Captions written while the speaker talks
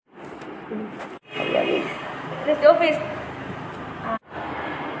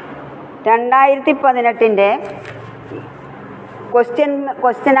(2018)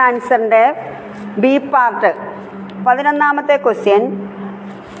 question ആൻസറിൻ്റെ B part 11ാമത്തെ question.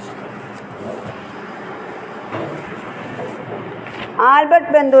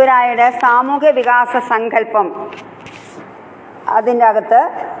 Albert ബന്ദൂരായുടെ സാമൂഹ്യ വികാസ സങ്കല്പം, അതിൻ്റെ അകത്ത്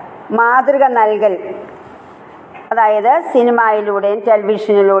മാതൃക നൽകൽ, അതായത് സിനിമയിലൂടെയും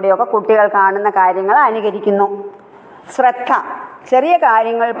ടെലിവിഷനിലൂടെയും ഒക്കെ കുട്ടികൾ കാണുന്ന കാര്യങ്ങൾ അനുകരിക്കുന്നു. ശ്രദ്ധ, ചെറിയ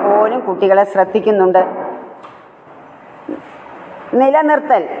കാര്യങ്ങൾ പോലും കുട്ടികളെ ശ്രദ്ധിക്കുന്നുണ്ട്.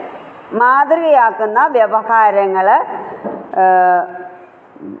 നിലനിർത്തൽ, മാതൃകയാക്കുന്ന വ്യവഹാരങ്ങൾ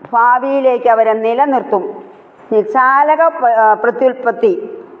ഭാവിയിലേക്ക് അവരെ നിലനിർത്തും. ചാലക പ്രത്യുൽപ്പത്തി,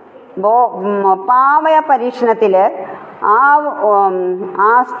 പാവയ പരീക്ഷണത്തിൽ ആ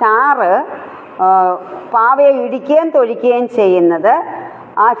സ്റ്റാറ് പാവയെ ഇടിക്കുകയും തൊഴിക്കുകയും ചെയ്യുന്നത്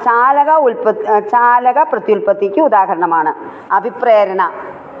ആ ചാലക പ്രത്യുൽപ്പത്തിക്ക് ഉദാഹരണമാണ്. അഭിപ്രേരണ,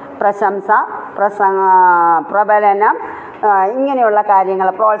 പ്രശംസ, പ്രബലനം, ഇങ്ങനെയുള്ള കാര്യങ്ങൾ,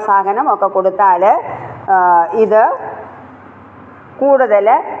 പ്രോത്സാഹനം ഒക്കെ കൊടുത്താൽ ഇത് കൂടുതൽ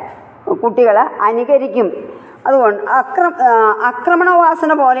കുട്ടികൾ അനുകരിക്കും. അതുകൊണ്ട്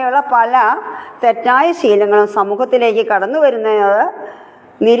ആക്രമണവാസന പോലെയുള്ള പല തെറ്റായ ശീലങ്ങളും സമൂഹത്തിലേക്ക് കടന്നു വരുന്നത്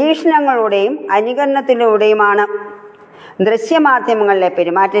നിരീക്ഷണങ്ങളുടെയും അനുകരണത്തിലൂടെയുമാണ്. ദൃശ്യമാധ്യമങ്ങളിലെ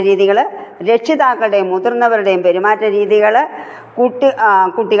പെരുമാറ്റ രീതികൾ, രക്ഷിതാക്കളുടെയും മുതിർന്നവരുടെയും പെരുമാറ്റ രീതികൾ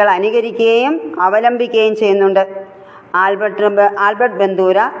കുട്ടികൾ അനുകരിക്കുകയും അവലംബിക്കുകയും ചെയ്യുന്നുണ്ട്. ആൽബർട്ട്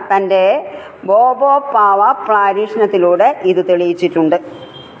ബന്ദൂര തൻ്റെ ബോബോ പാവ പരീക്ഷണത്തിലൂടെ ഇത് തെളിയിച്ചിട്ടുണ്ട്.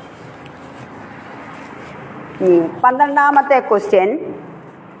 12ാമത്തെ ക്വസ്റ്റ്യൻ.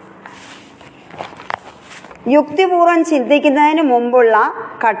 യുക്തിപൂർവം ചിന്തിക്കുന്നതിന് മുമ്പുള്ള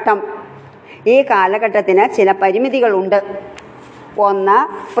ഘട്ടം. ഈ കാലഘട്ടത്തിന് ചില പരിമിതികളുണ്ട്. 1.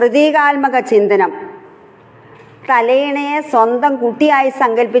 പ്രതീകാത്മക ചിന്തനം. തലയിണയെ സ്വന്തം കുട്ടിയായി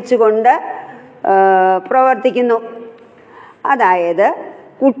സങ്കല്പിച്ചുകൊണ്ട് പ്രവർത്തിക്കുന്നു. അതായത്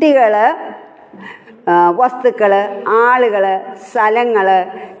കുട്ടികൾ വസ്തുക്കൾ, ആളുകൾ, സ്ഥലങ്ങൾ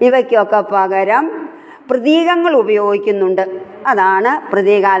ഇവയ്ക്കൊക്കെ പകരം പ്രതീകങ്ങൾ ഉപയോഗിക്കുന്നുണ്ട്. അതാണ്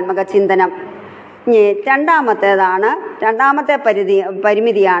പ്രതീകാത്മക ചിന്തനം. രണ്ടാമത്തെ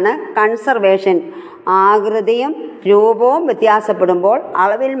പരിമിതിയാണ് കൺസർവേഷൻ. ആകൃതിയും രൂപവും വ്യത്യാസപ്പെടുമ്പോൾ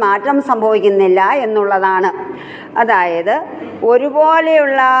അളവിൽ മാറ്റം സംഭവിക്കുന്നില്ല എന്നുള്ളതാണ്. അതായത്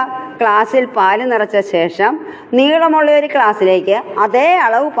ഒരുപോലെയുള്ള ഗ്ലാസ്സിൽ പാല് നിറച്ച ശേഷം നീളമുള്ള ഒരു ഗ്ലാസ്സിലേക്ക് അതേ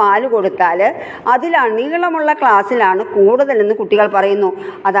അളവ് പാല് കൊടുത്താൽ നീളമുള്ള ഗ്ലാസ്സിലാണ് കൂടുതലെന്ന് കുട്ടികൾ പറയുന്നു.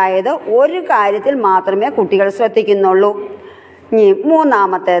 അതായത് ഒരു കാര്യത്തിൽ മാത്രമേ കുട്ടികൾ ശ്രദ്ധിക്കുന്നുള്ളൂ.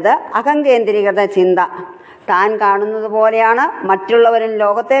 3. അഹംകേന്ദ്രീകൃത ചിന്ത. താൻ കാണുന്നത് പോലെയാണ് മറ്റുള്ളവരും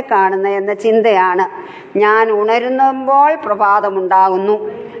ലോകത്തെ കാണുന്നത് എന്ന ചിന്തയാണ്. ഞാൻ ഉണരുമ്പോൾ പ്രഭാതമുണ്ടാകുന്നു,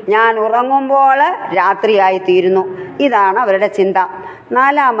 ഞാൻ ഉറങ്ങുമ്പോൾ രാത്രിയായിത്തീരുന്നു. ഇതാണ് അവരുടെ ചിന്ത.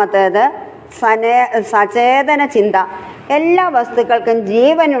 4. സചേതന ചിന്ത. എല്ലാ വസ്തുക്കൾക്കും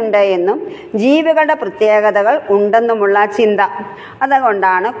ജീവനുണ്ട് എന്നും ജീവികളുടെ പ്രത്യേകതകൾ ഉണ്ടെന്നുമുള്ള ചിന്ത.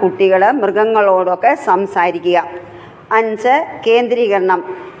 അതുകൊണ്ടാണ് കുട്ടികൾ മൃഗങ്ങളോടൊക്കെ സംസാരിക്കുക. 5. കേന്ദ്രീകരണം.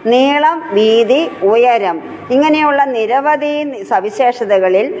 നീളം, വീതി, ഉയരം ഇങ്ങനെയുള്ള നിരവധി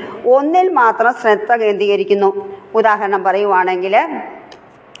സവിശേഷതകളിൽ ഒന്നിൽ മാത്രം ശ്രദ്ധ കേന്ദ്രീകരിക്കുന്നു. ഉദാഹരണം പറയുവാണെങ്കിൽ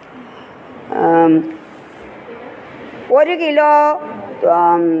 1 കിലോ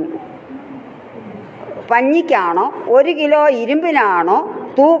പഞ്ഞിക്കാണോ 1 കിലോ ഇരുമ്പിനാണോ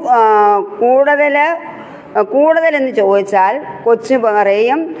കൂടുതലെന്ന് ചോദിച്ചാൽ കൊച്ചു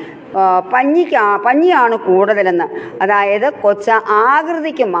പറയും പഞ്ഞിയാണ് കൂടുതലെന്ന്. അതായത്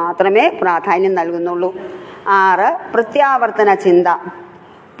ആകൃതിക്ക് മാത്രമേ പ്രാധാന്യം നൽകുന്നുള്ളൂ. 6. പ്രത്യാവർത്തന ചിന്ത.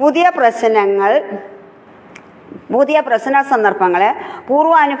 പുതിയ പ്രശ്ന സന്ദർഭങ്ങളെ,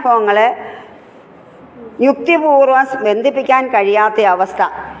 പൂർവാനുഭവങ്ങളെ യുക്തിപൂർവം ബന്ധിപ്പിക്കാൻ കഴിയാത്ത അവസ്ഥ.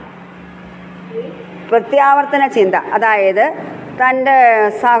 പ്രത്യാവർത്തന ചിന്ത അതായത്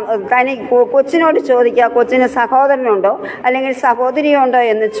കൊച്ചിനോട് ചോദിക്കുക, കൊച്ചിന് സഹോദരനുണ്ടോ അല്ലെങ്കിൽ സഹോദരിയുണ്ടോ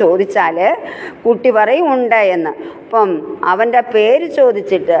എന്ന് ചോദിച്ചാൽ കുട്ടി പറയും ഉണ്ട് എന്ന്. അപ്പം അവൻ്റെ പേര്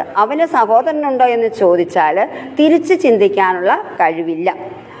ചോദിച്ചിട്ട് അവന് സഹോദരനുണ്ടോ എന്ന് ചോദിച്ചാൽ തിരിച്ച് ചിന്തിക്കാനുള്ള കഴിവില്ല.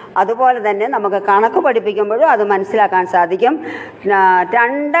 അതുപോലെ തന്നെ നമുക്ക് കണക്ക് പഠിപ്പിക്കുമ്പോഴും അത് മനസ്സിലാക്കാൻ സാധിക്കും.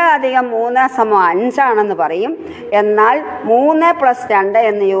 2 + 3 = 5 പറയും. എന്നാൽ 3 + 2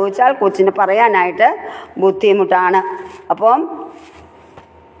 എന്ന് ചോദിച്ചാൽ കൊച്ചിന് പറയാനായിട്ട് ബുദ്ധിമുട്ടാണ്. അപ്പം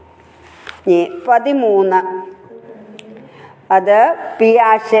 13 അത്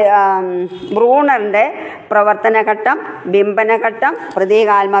ബ്രൂണറിൻ്റെ പ്രവർത്തനഘട്ടം, ബിംബനഘട്ടം,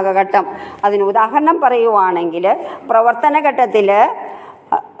 പ്രതീകാത്മക ഘട്ടം. അതിന് ഉദാഹരണം പറയുവാണെങ്കിൽ പ്രവർത്തനഘട്ടത്തിൽ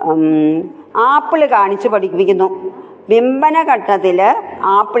ആപ്പിൾ കാണിച്ച് പഠിപ്പിക്കുന്നു. ബിംബന ഘട്ടത്തിൽ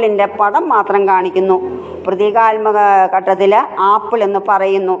ആപ്പിളിൻ്റെ പടം മാത്രം കാണിക്കുന്നു. പ്രതീകാത്മക ഘട്ടത്തിൽ ആപ്പിൾ എന്ന്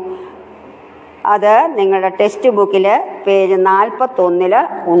പറയുന്നു. അത് നിങ്ങളുടെ ടെക്സ്റ്റ് ബുക്കിൽ പേജ് 41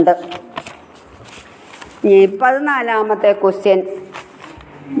 ഉണ്ട്. 14ാമത്തെ ക്വസ്റ്റ്യൻ,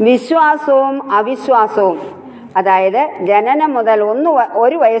 വിശ്വാസവും അവിശ്വാസവും. അതായത് ജനനം മുതൽ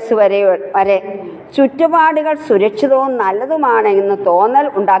 1 വയസ്സ് വരെ ചുറ്റുപാടുകൾ സുരക്ഷിതവും നല്ലതുമാണെന്ന് തോന്നൽ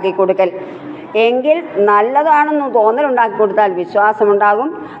ഉണ്ടാക്കിക്കൊടുക്കൽ. എങ്കിൽ നല്ലതാണെന്ന് തോന്നലുണ്ടാക്കി കൊടുത്താൽ വിശ്വാസമുണ്ടാകും,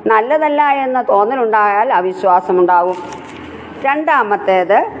 നല്ലതല്ല എന്ന തോന്നലുണ്ടായാൽ അവിശ്വാസമുണ്ടാകും.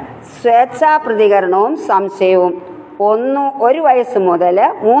 രണ്ടാമത്തേത് സ്വേച്ഛാ പ്രതികരണവും സംശയവും. 1 വയസ്സ് മുതൽ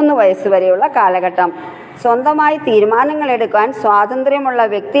 3 വയസ്സ് വരെയുള്ള കാലഘട്ടം. സ്വന്തമായി തീരുമാനങ്ങൾ എടുക്കാൻ സ്വാതന്ത്ര്യമുള്ള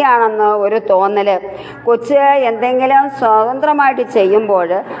വ്യക്തിയാണെന്ന് ഒരു തോന്നൽ. കൊച്ച് എന്തെങ്കിലും സ്വതന്ത്രമായിട്ട് ചെയ്യുമ്പോൾ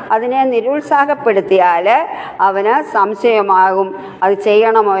അതിനെ നിരുത്സാഹപ്പെടുത്തിയാൽ അവന് സംശയമാകും അത്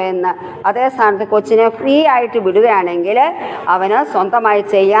ചെയ്യണമോ എന്ന്. അതേ സ്ഥാനത്ത് കൊച്ചിനെ ഫ്രീ ആയിട്ട് വിടുകയാണെങ്കിൽ അവന് സ്വന്തമായി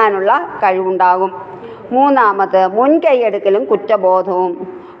ചെയ്യാനുള്ള കഴിവുണ്ടാകും. മൂന്നാമത് മുൻകൈയെടുക്കലും കുറ്റബോധവും.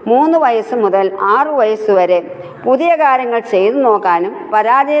 3 വയസ്സ് മുതൽ 6 വയസ്സ് വരെ പുതിയ കാര്യങ്ങൾ ചെയ്തു നോക്കാനും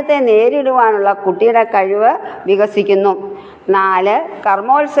പരാജയത്തെ നേരിടുവാനുള്ള കുട്ടിയുടെ കഴിവ് വികസിക്കുന്നു. 4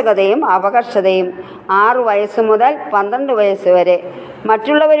 കർമ്മോത്സുകതയും അപകർഷതയും. 6 വയസ്സ് മുതൽ 12 വയസ്സ് വരെ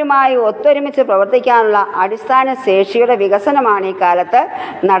മറ്റുള്ളവരുമായി ഒത്തൊരുമിച്ച് പ്രവർത്തിക്കാനുള്ള അടിസ്ഥാന ശേഷിയുടെ വികസനമാണ് ഈ കാലത്ത്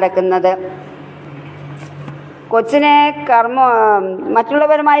നടക്കുന്നത്. കൊച്ചിനെ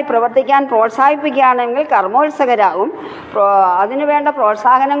മറ്റുള്ളവരുമായി പ്രവർത്തിക്കാൻ പ്രോത്സാഹിപ്പിക്കുകയാണെങ്കിൽ കർമ്മോത്സുകരാകും. അതിനുവേണ്ട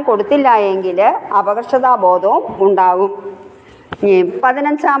പ്രോത്സാഹനം കൊടുത്തില്ല എങ്കിൽ അപകർഷതാബോധവും ഉണ്ടാകും.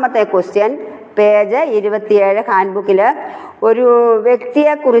 15ാമത്തെ ക്വസ്റ്റ്യൻ, പേജ് 27 ഹാൻഡ് ഒരു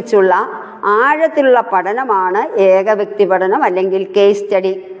വ്യക്തിയെക്കുറിച്ചുള്ള ആഴത്തിലുള്ള പഠനമാണ് ഏകവ്യക്തി പഠനം അല്ലെങ്കിൽ കേസ്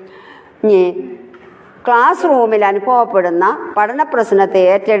സ്റ്റഡി. ക്ലാസ് റൂമിൽ അനുഭവപ്പെടുന്ന പഠന പ്രശ്നത്തെ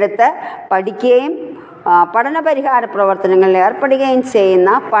ഏറ്റെടുത്ത് പഠിക്കുകയും പഠന പരിഹാര പ്രവർത്തനങ്ങളിൽ ഏർപ്പെടുകയും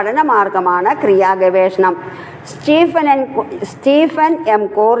ചെയ്യുന്ന പഠനമാർഗമാണ് ക്രിയാഗവേഷണം. സ്റ്റീഫൻ എം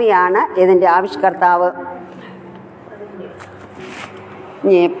കോറിയാണ് ഇതിൻ്റെ ആവിഷ്കർത്താവ്.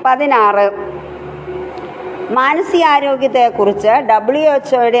 16 മാനസികാരോഗ്യത്തെക്കുറിച്ച്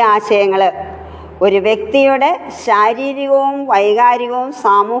WHO ആശയങ്ങൾ. ഒരു വ്യക്തിയുടെ ശാരീരികവും വൈകാരികവും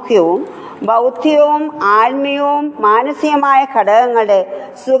സാമൂഹികവും ബൗദ്ധികവും ആത്മീയവും മാനസികമായ ഘടകങ്ങളുടെ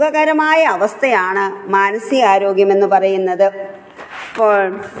സുഖകരമായ അവസ്ഥയാണ് മാനസികാരോഗ്യമെന്ന് പറയുന്നത്. അപ്പോൾ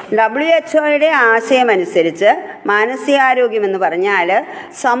WHO ആശയമനുസരിച്ച് മാനസികാരോഗ്യമെന്ന് പറഞ്ഞാൽ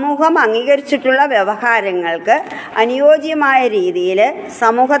സമൂഹം അംഗീകരിച്ചിട്ടുള്ള വ്യവഹാരങ്ങൾക്ക് അനുയോജ്യമായ രീതിയിൽ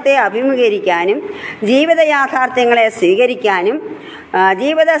സമൂഹത്തെ അഭിമുഖീകരിക്കാനും ജീവിത യാഥാർത്ഥ്യങ്ങളെ സ്വീകരിക്കാനും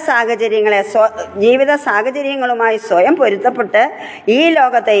ജീവിത സാഹചര്യങ്ങളുമായി സ്വയം പൊരുത്തപ്പെട്ട് ഈ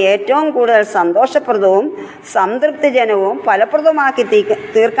ലോകത്തെ ഏറ്റവും കൂടുതൽ സന്തോഷപ്രദവും സംതൃപ്തിജനകവും ഫലപ്രദമാക്കി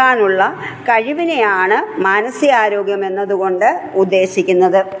തീർക്കാനുള്ള കഴിവിനെയാണ് മാനസികാരോഗ്യം എന്നതുകൊണ്ട്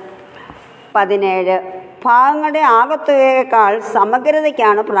ഉദ്ദേശിക്കുന്നത്. 17 ഭാഗങ്ങളുടെ ആകത്തുകയേക്കാൾ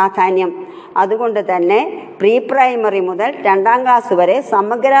സമഗ്രതയ്ക്കാണ് പ്രാധാന്യം. അതുകൊണ്ട് തന്നെ പ്രീ പ്രൈമറി മുതൽ 2ാം ക്ലാസ് വരെ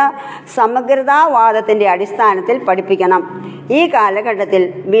സമഗ്രതാവാദത്തിൻ്റെ അടിസ്ഥാനത്തിൽ പഠിപ്പിക്കണം. ഈ കാലഘട്ടത്തിൽ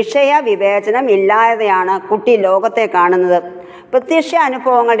വിഷയ വിവേചനം ഇല്ലാതെയാണ് കുട്ടി ലോകത്തെ കാണുന്നത്. പ്രത്യക്ഷ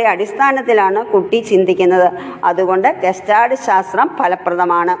അനുഭവങ്ങളുടെ അടിസ്ഥാനത്തിലാണ് കുട്ടി ചിന്തിക്കുന്നത്. അതുകൊണ്ട് ഗസ്റ്റാൾട്ട് ശാസ്ത്രം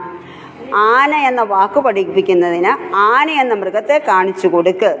ഫലപ്രദമാണ്. ആന എന്ന വാക്ക് പഠിപ്പിക്കുന്നതിന് ആന എന്ന മൃഗത്തെ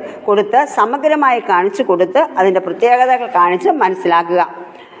കൊടുത്ത് സമഗ്രമായി കാണിച്ചു കൊടുത്ത് അതിൻ്റെ പ്രത്യേകതകൾ കാണിച്ച് മനസ്സിലാക്കുക.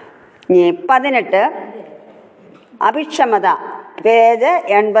 18 അഭിക്ഷമത. പേജ്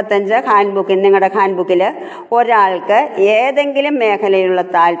 85 നിങ്ങളുടെ ഹാൻഡ് ബുക്കിൽ ഒരാൾക്ക് ഏതെങ്കിലും മേഖലയിലുള്ള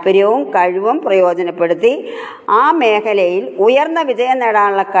താല്പര്യവും കഴിവും പ്രയോജനപ്പെടുത്തി ആ മേഖലയിൽ ഉയർന്ന വിജയം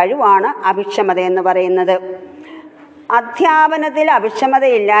നേടാനുള്ള കഴിവാണ് അഭിക്ഷമത എന്ന് പറയുന്നത്. അധ്യാപനത്തിൽ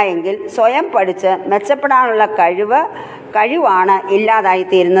അഭിക്ഷമതയില്ല എങ്കിൽ സ്വയം പഠിച്ച് മെച്ചപ്പെടാനുള്ള കഴിവാണ്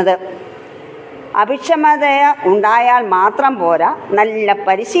ഇല്ലാതായിത്തീരുന്നത്. അഭിക്ഷമത ഉണ്ടായാൽ മാത്രം പോരാ, നല്ല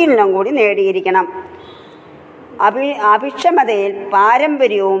പരിശീലനം കൂടി നേടിയിരിക്കണം. അഭിക്ഷമതയിൽ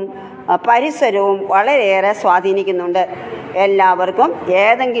പാരമ്പര്യവും പരിസരവും വളരെയേറെ സ്വാധീനിക്കുന്നുണ്ട്. എല്ലാവർക്കും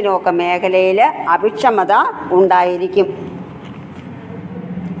ഏതെങ്കിലുമൊക്കെ മേഖലയിൽ അഭിക്ഷമത ഉണ്ടായിരിക്കും.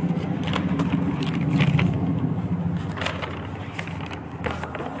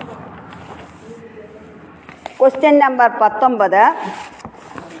 Question number 19.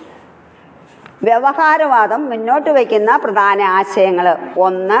 വ്യവഹാരവാദം മുന്നോട്ട് വയ്ക്കുന്ന പ്രധാന ആശയങ്ങൾ.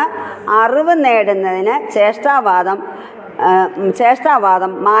 1. അറിവ് നേടുന്നതിന്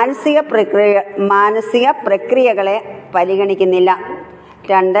ചേഷ്ടാവാദം മാനസിക പ്രക്രിയകളെ പരിഗണിക്കുന്നില്ല.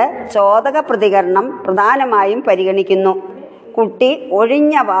 2. ചോദക പ്രതികരണം പ്രധാനമായും പരിഗണിക്കുന്നു. കുട്ടി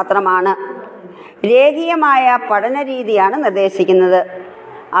ഒഴിഞ്ഞ പാത്രമാണ്. രേഖീയമായ പഠന രീതിയാണ് നിർദ്ദേശിക്കുന്നത്.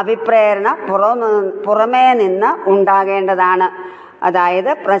 അഭിപ്രേരണ പുറമേ നിന്ന് ഉണ്ടാകേണ്ടതാണ്.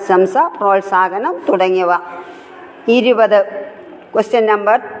 അതായത് പ്രശംസ, പ്രോത്സാഹനം തുടങ്ങിയവ. 20. Question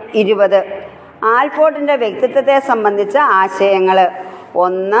number 20. ആൽപോർട്ടിൻ്റെ വ്യക്തിത്വത്തെ സംബന്ധിച്ച ആശയങ്ങൾ.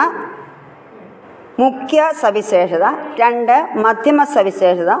 1. മുഖ്യ സവിശേഷത. 2. മധ്യമ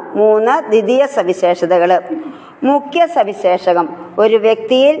സവിശേഷത. 3. ദ്വിതീയ സവിശേഷതകൾ. മുഖ്യ സവിശേഷകം ഒരു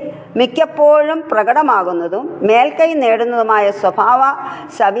വ്യക്തിയിൽ മിക്കപ്പോഴും പ്രകടമാകുന്നതും മേൽക്കൈ നേടുന്നതുമായ സ്വഭാവ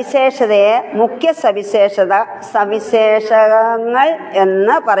സവിശേഷതയെ മുഖ്യ സവിശേഷകങ്ങൾ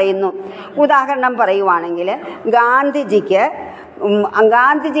എന്ന് പറയുന്നു. ഉദാഹരണം പറയുവാണെങ്കിൽ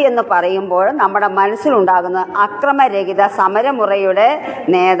ഗാന്ധിജി എന്ന് പറയുമ്പോൾ നമ്മുടെ മനസ്സിലുണ്ടാകുന്നത് അക്രമരഹിത സമരമുറയുടെ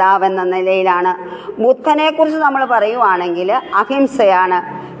നേതാവെന്ന നിലയിലാണ്. ബുദ്ധനെക്കുറിച്ച് നമ്മൾ പറയുവാണെങ്കിൽ അഹിംസയാണ്.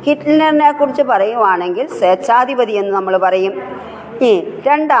 ഹിറ്റ്ലറിനെ കുറിച്ച് പറയുവാണെങ്കിൽ സ്വേച്ഛാധിപതി എന്ന് നമ്മൾ പറയും.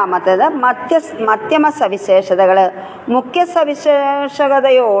 രണ്ടാമത്തേത് മധ്യമ സവിശേഷതകൾ. മുഖ്യ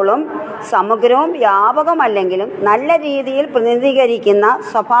സവിശേഷതയോളം സമഗ്രവും വ്യാപകമല്ലെങ്കിലും നല്ല രീതിയിൽ പ്രതിനിധീകരിക്കുന്ന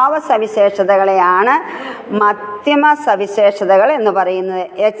സ്വഭാവ സവിശേഷതകളെയാണ് മധ്യമ സവിശേഷതകൾ എന്ന് പറയുന്നത്.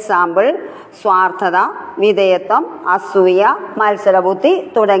 എക്സാമ്പിൾ: സ്വാർത്ഥത, വിധേയത്വം, അസൂയ, മത്സരബുദ്ധി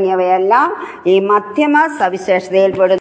തുടങ്ങിയവയെല്ലാം ഈ മധ്യമ സവിശേഷതയിൽപ്പെടുന്നു.